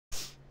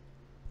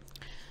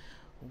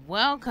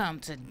Welcome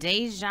to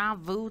Deja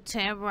Vu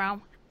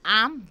Tarot.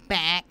 I'm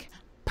back.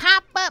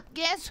 Pop up,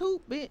 guess who,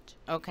 bitch?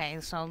 Okay,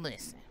 so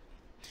listen.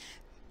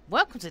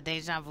 Welcome to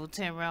Deja Vu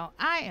Tarot.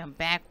 I am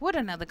back with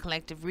another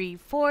collective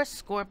read for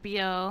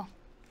Scorpio.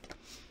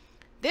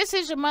 This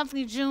is your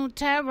monthly June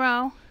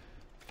tarot.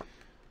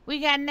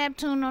 We got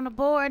Neptune on the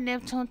board.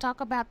 Neptune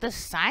talk about the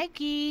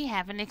psyche,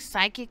 having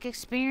psychic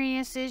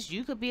experiences.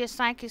 You could be a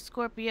psychic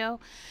Scorpio.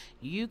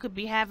 You could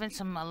be having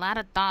a lot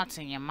of thoughts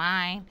in your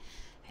mind.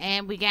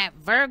 And we got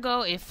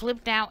Virgo. It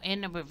flipped out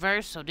in the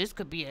reverse. So this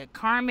could be a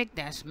karmic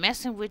that's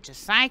messing with your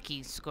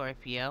psyche,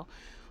 Scorpio.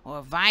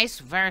 Or vice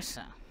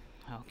versa.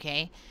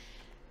 Okay.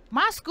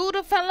 My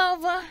scooter fell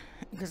over.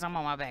 Because I'm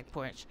on my back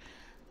porch.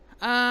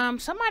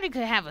 Somebody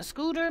could have a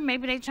scooter.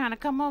 Maybe they trying to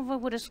come over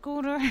with a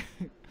scooter.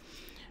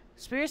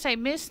 Spirit say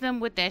miss them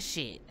with that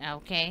shit.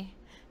 Okay.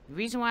 The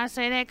reason why I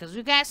say that, because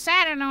we got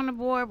Saturn on the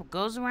board. What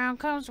goes around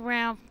comes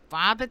around.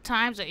 Father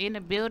times are in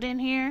the building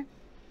here.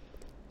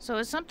 So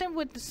it's something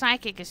with the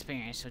psychic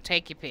experience. So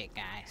take your pick,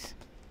 guys.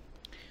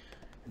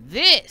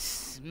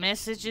 This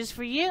message is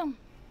for you.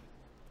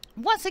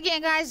 Once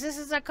again, guys, this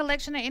is a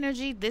collection of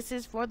energy. This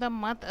is for the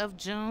month of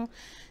June.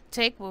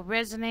 Take what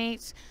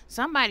resonates.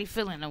 Somebody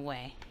feeling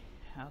away.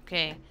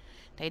 Okay.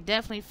 They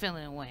definitely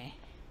feeling away.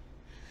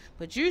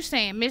 But you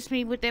saying miss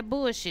me with that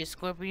bullshit,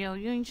 Scorpio.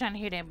 You ain't trying to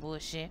hear that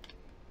bullshit.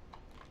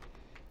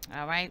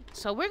 Alright.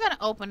 So we're going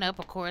to open up,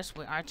 of course,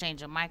 with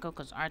Archangel Michael.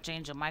 Because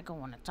Archangel Michael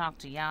want to talk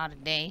to y'all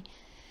today.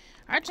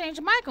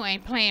 Archangel Michael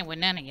ain't playing with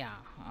none of y'all,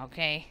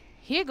 okay?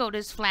 Here go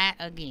this flat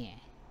again.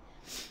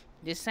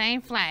 This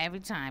same flat every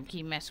time.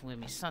 Keep messing with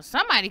me. So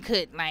somebody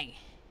could, like,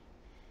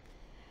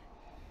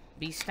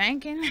 be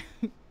stinking.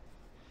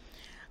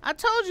 I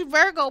told you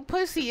Virgo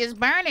pussy is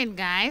burning,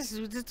 guys.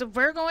 It's a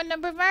Virgo in the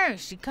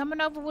reverse. She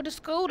coming over with a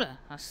scooter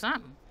or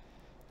something.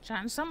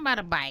 Trying something about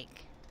a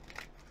bike.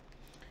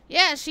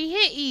 Yeah, she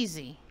hit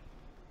easy.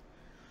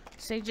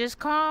 Say just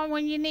call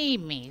when you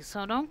need me.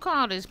 So don't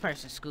call this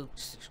person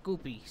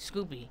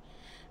Scoopy.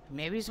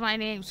 Maybe it's my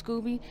name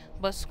Scooby.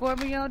 But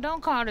Scorpio,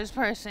 don't call this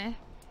person.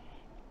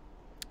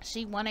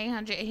 She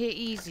 1-800 hit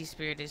easy,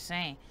 Spirit is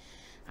saying.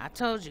 I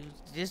told you,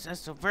 this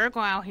is a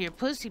Virgo out here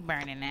pussy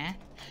burning now.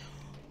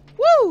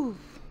 Woo!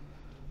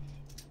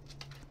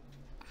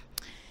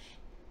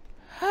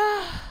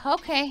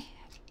 Okay.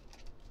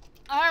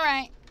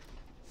 Alright.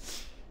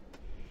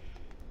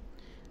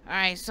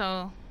 Alright,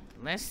 so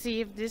let's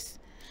see if this...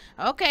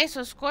 Okay,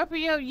 so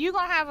Scorpio, you're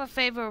going to have a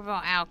favorable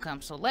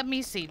outcome. So let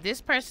me see.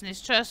 This person is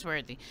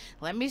trustworthy.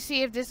 Let me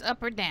see if this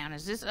up or down.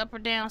 Is this up or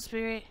down,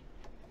 Spirit?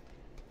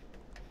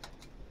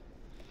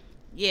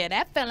 Yeah,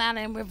 that fell out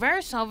in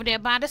reverse over there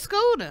by the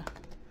scooter.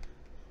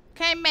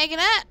 Can't make it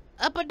up.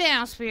 Up or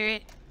down,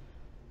 Spirit?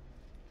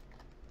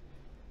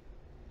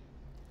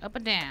 Up or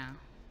down?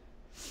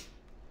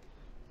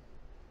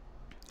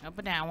 Up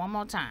or down. One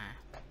more time.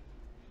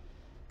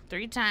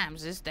 3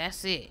 times.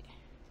 That's it.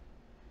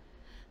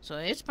 So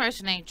this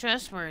person ain't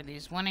trustworthy.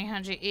 It's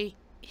 1-800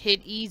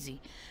 hit easy.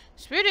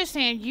 Spirit is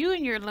saying you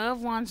and your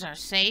loved ones are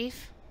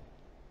safe.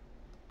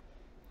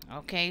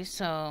 Okay,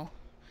 so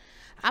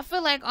I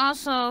feel like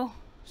also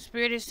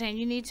Spirit is saying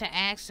you need to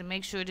ask to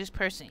make sure this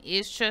person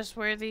is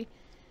trustworthy.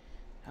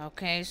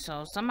 Okay,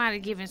 so somebody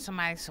giving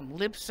somebody some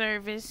lip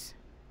service.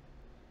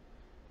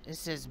 It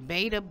says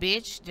beta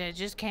bitch that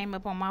just came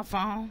up on my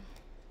phone.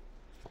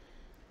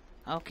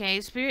 Okay,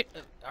 Spirit,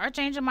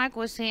 Archangel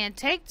Michael is saying,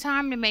 take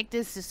time to make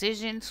this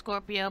decision,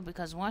 Scorpio,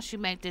 because once you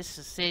make this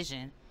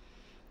decision,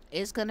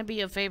 it's going to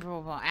be a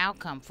favorable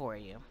outcome for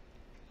you.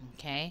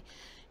 Okay?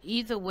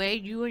 Either way,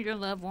 you and your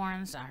loved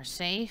ones are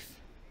safe.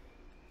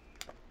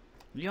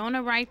 You're on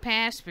the right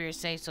path, Spirit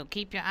says, so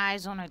keep your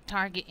eyes on a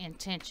target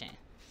intention.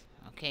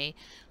 Okay?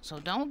 So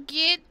don't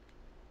get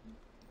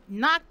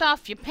knocked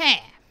off your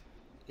path,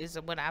 is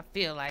what I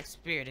feel like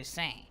Spirit is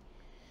saying.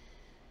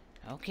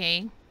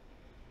 Okay?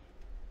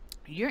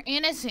 You're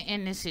innocent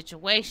in this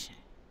situation.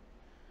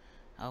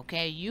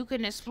 Okay, you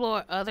can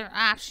explore other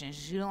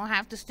options. You don't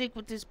have to stick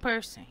with this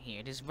person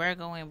here, this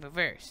Virgo in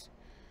reverse.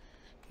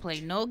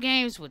 Play no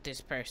games with this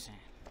person,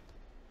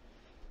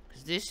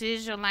 because this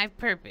is your life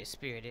purpose,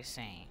 Spirit is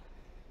saying.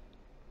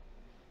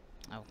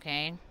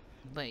 Okay,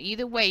 but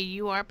either way,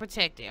 you are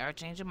protected.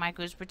 Archangel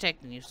Michael is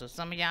protecting you. So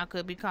some of y'all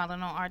could be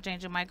calling on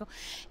Archangel Michael.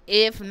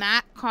 If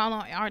not, call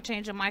on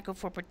Archangel Michael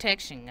for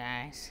protection,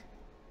 guys.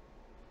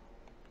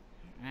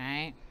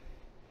 Alright.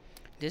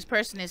 This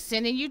person is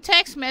sending you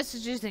text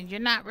messages and you're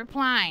not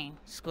replying,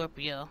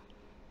 Scorpio.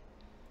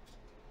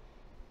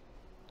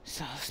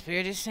 So,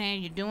 Spirit is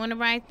saying you're doing the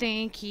right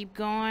thing. Keep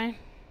going.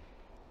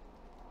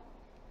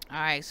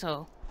 Alright,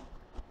 so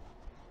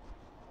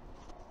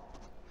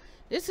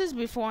this is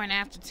before and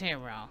after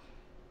tarot.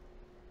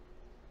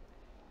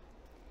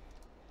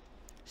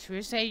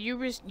 Spirit say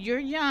you're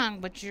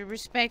young, but you're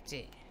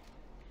respected.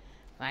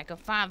 Like a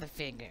father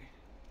figure.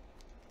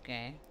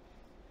 Okay.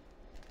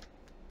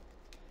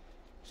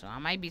 So I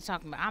might be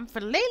talking about,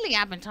 lately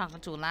I've been talking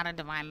to a lot of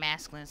divine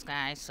masculines,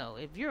 guys. So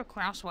if you're a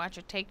cross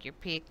watcher, take your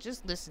pick.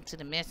 Just listen to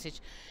the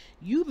message.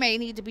 You may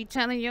need to be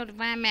telling your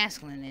divine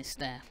masculine this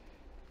stuff.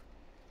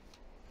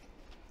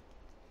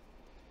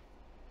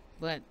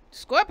 But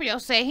Scorpio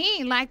say he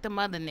ain't like them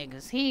other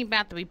niggas. He ain't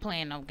about to be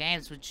playing no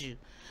games with you,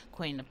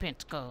 Queen of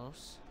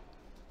Pentacles.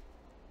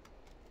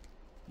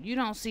 You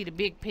don't see the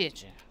big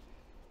picture.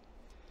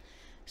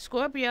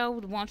 Scorpio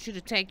wants you to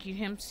take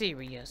him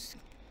serious.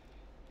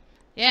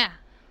 Yeah.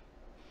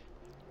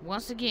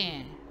 Once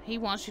again, he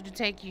wants you to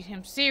take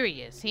him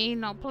serious. He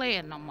ain't no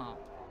player no more.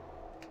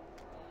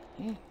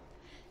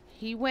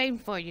 He waiting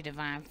for you,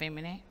 Divine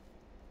Feminine.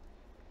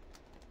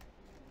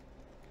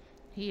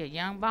 He a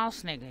young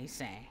boss nigga, he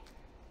saying.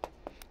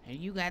 And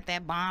you got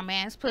that bomb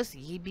ass pussy.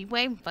 He be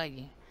waiting for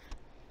you.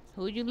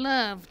 Who you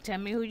love? Tell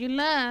me who you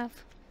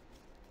love.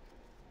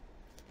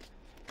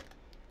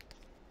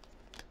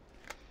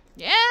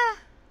 Yeah.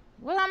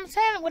 What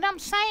I'm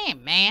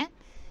saying, man.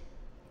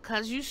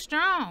 Cause you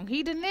strong.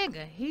 He the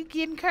nigga. He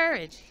getting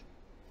courage.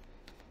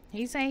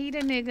 He say he the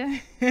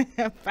nigga.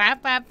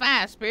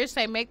 555. Spirit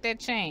say make that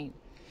change.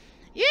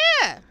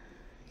 Yeah.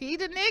 He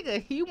the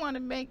nigga. He wanna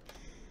make,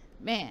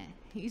 man.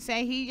 He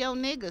say he your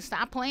nigga.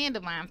 Stop playing,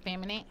 Divine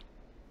Feminine.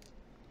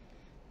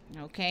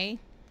 Okay.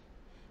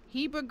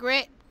 He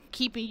regret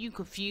keeping you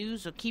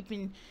confused or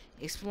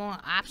exploring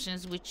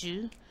options with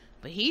you.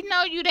 But he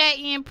know you that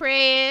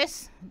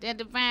Empress. That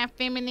Divine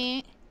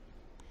Feminine.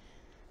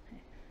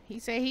 He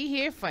said he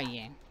here for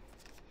you.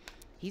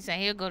 He said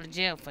he'll go to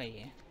jail for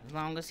you. As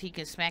long as he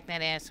can smack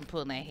that ass and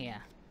pull that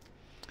hair.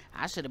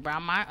 I should have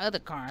brought my other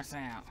cards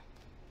out.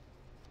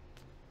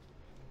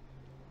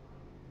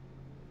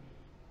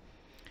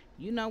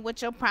 You know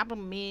what your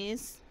problem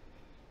is?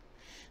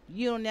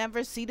 You'll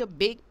never see the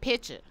big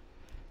picture.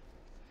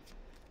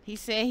 He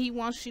said he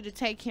wants you to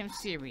take him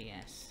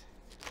serious.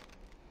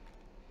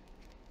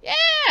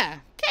 Yeah.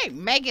 Can't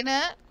make it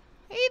up.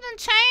 He done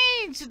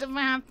changed,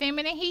 Divine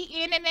Feminine.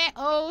 He in that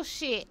old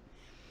shit.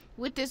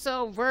 With this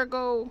old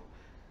Virgo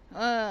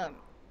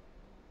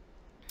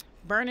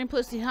burning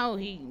pussy hoe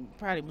he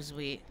probably was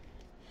with.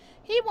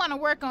 He want to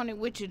work on it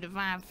with you,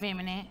 Divine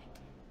Feminine.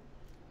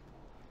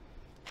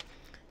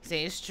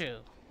 Say it's true.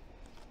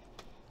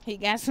 He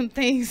got some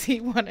things he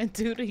want to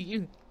do to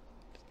you.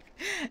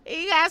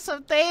 He got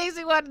some things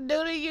he want to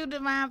do to you,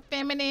 Divine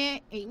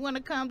Feminine. He want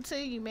to come to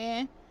you,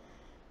 man.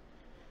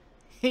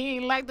 He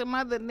ain't like them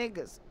other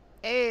niggas.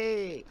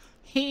 Hey,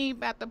 he ain't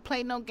about to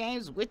play no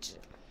games with you.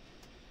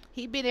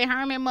 He been in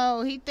hermit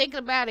mode. He thinking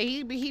about it.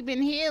 He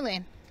been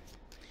healing.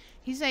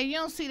 He said you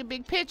don't see the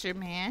big picture,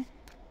 man.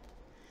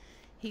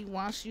 He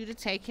wants you to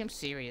take him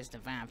serious,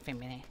 Divine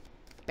Feminine.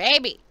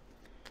 Baby.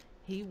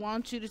 He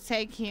wants you to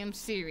take him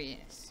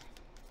serious.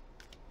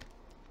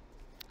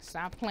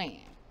 Stop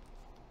playing.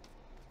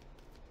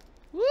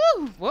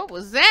 Woo! What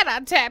was that I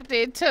tapped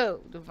into?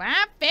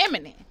 Divine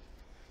Feminine.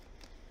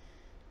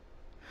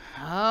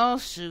 Oh,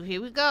 shoot.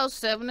 Here we go.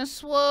 7 of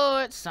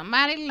Swords.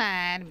 Somebody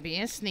lied.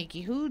 Being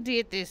sneaky. Who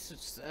did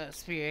this,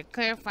 Spirit?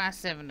 Clarify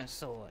 7 of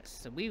Swords.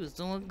 So we was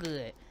doing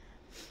good.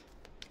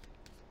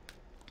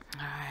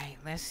 Alright.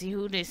 Let's see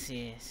who this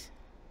is.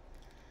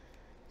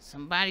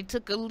 Somebody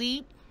took a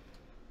leap.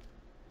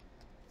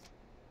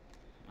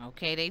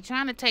 Okay, they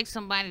trying to take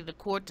somebody to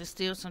court to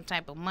steal some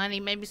type of money.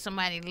 Maybe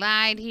somebody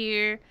lied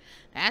here.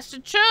 That's the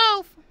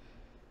truth.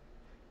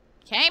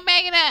 Can't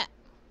make it up.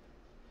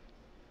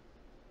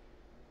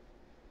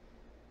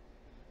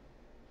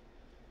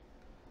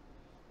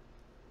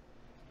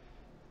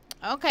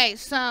 Okay,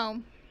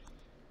 so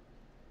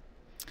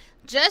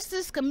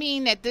justice could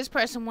mean that this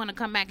person want to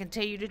come back and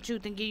tell you the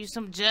truth and give you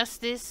some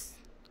justice.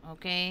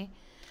 Okay.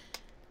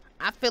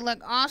 I feel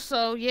like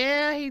also,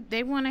 yeah,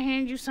 they want to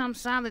hand you something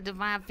solid,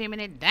 Divine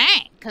Feminine.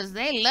 Dang, because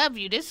they love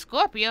you. This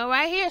Scorpio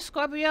right here,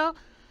 Scorpio.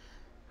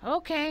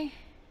 Okay.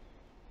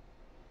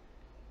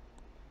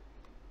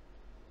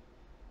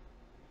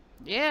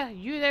 Yeah,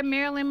 you that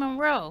Marilyn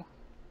Monroe.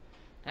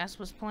 That's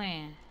what's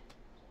playing.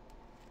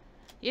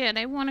 Yeah,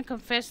 they want to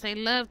confess they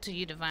love to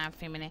you, Divine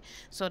Feminine.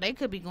 So they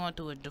could be going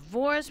through a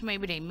divorce.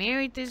 Maybe they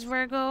married this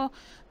Virgo.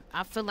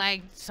 I feel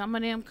like some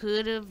of them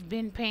could have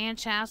been paying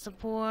child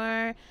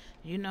support.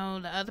 You know,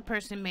 the other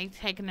person may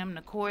taking them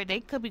to court. They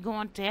could be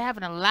going to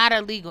having a lot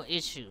of legal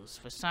issues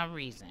for some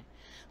reason.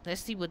 Let's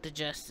see what the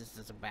justice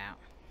is about.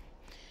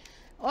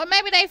 Or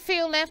maybe they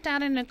feel left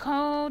out in the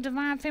cold,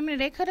 Divine Feminine.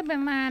 They could have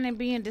been lying and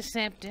being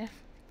deceptive.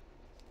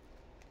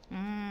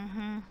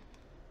 Lying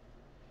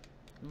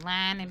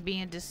and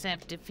being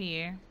deceptive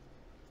here.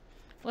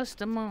 What's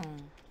the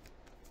moon?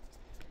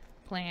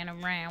 Playing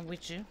around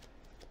with you.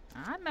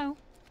 I know.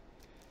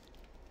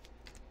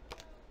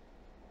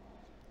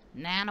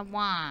 9 of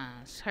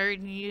Wands.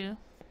 Hurting you.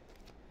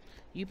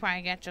 You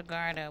probably got your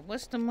guard up.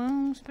 What's the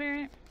moon,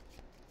 Spirit?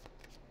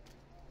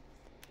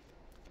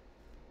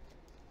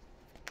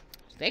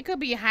 They could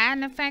be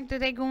hiding the fact that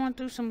they're going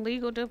through some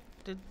legal,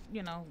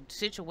 you know,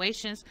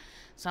 situations.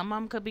 Some of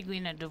them could be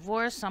getting a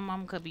divorce. Some of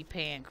them could be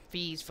paying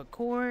fees for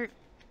court.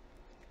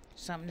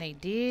 Something they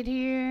did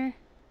here.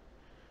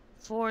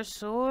 4 of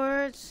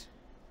Swords.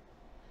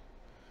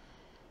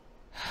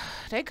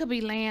 They could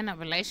be laying a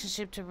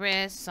relationship to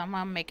rest. Some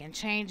of them making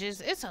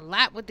changes. It's a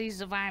lot with these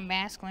Divine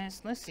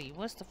Masculines. Let's see.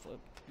 What's the...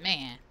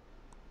 Man.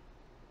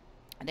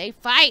 They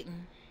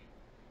fighting.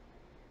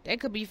 They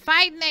could be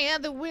fighting their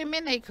other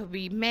women. They could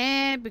be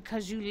mad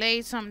because you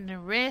laid something to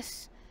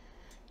rest.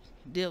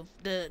 The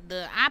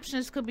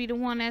options could be the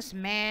one that's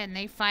mad and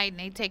they fighting.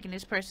 They taking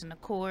this person to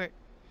court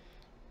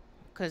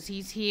because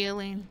he's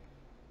healing.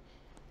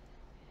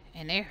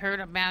 And they heard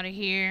about it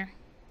here.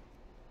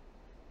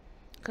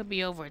 Could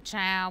be over a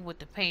child with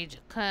the Page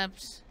of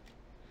Cups.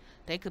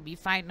 They could be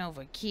fighting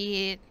over a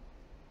kid.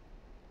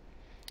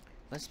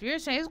 But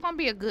Spirit says it's going to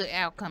be a good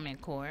outcome in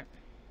court.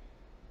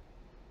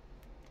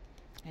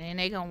 And then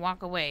they going to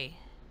walk away.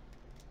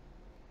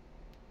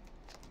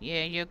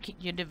 Yeah, your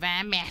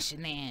divine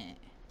masculine.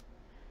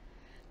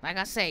 Like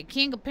I say,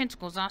 King of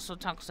Pentacles also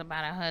talks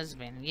about a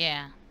husband.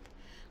 Yeah.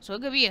 So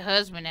it could be a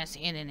husband that's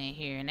ending it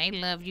here. And they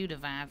love you,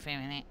 divine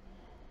feminine.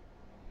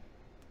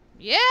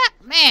 Yeah,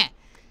 man.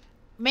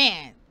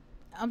 Man,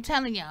 I'm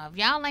telling y'all, if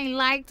y'all ain't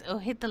liked or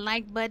hit the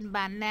like button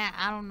by now,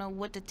 I don't know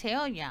what to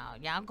tell y'all.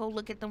 Y'all go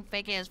look at them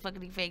fake ass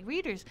fuckity fake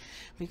readers,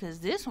 because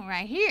this one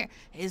right here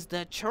is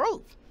the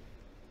truth.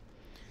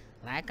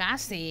 Like I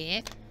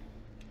said,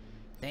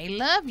 they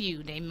love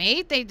you. They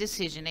made their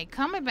decision. They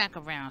coming back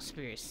around,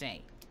 Spirit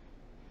say.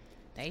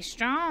 They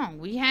strong.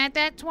 We had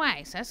that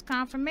twice. That's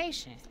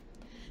confirmation.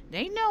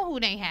 They know who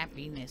their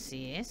happiness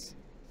is.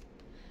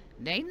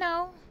 They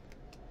know.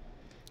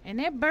 And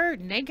they're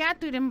burdened. They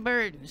got through them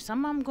burdens.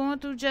 Some of them going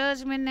through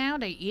judgment now.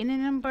 They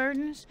ending them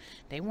burdens.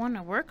 They want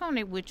to work on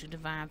it with you,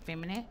 divine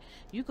feminine.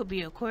 You could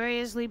be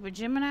Aquarius, Libra,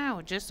 Gemini,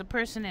 or just a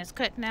person that's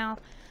cutting out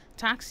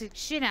toxic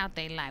shit out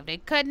their life. They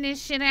cutting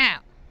this shit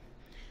out.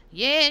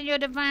 Yeah, you're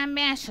divine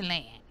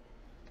masculine.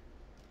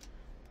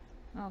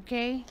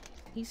 Okay?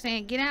 He's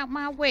saying, get out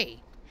my way.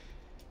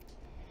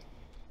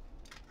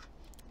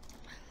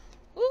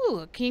 Ooh,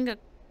 a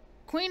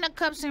Queen of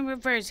Cups in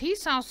reverse. He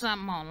saw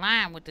something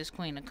online with this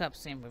Queen of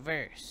Cups in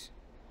reverse.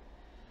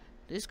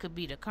 This could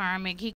be the karmic. He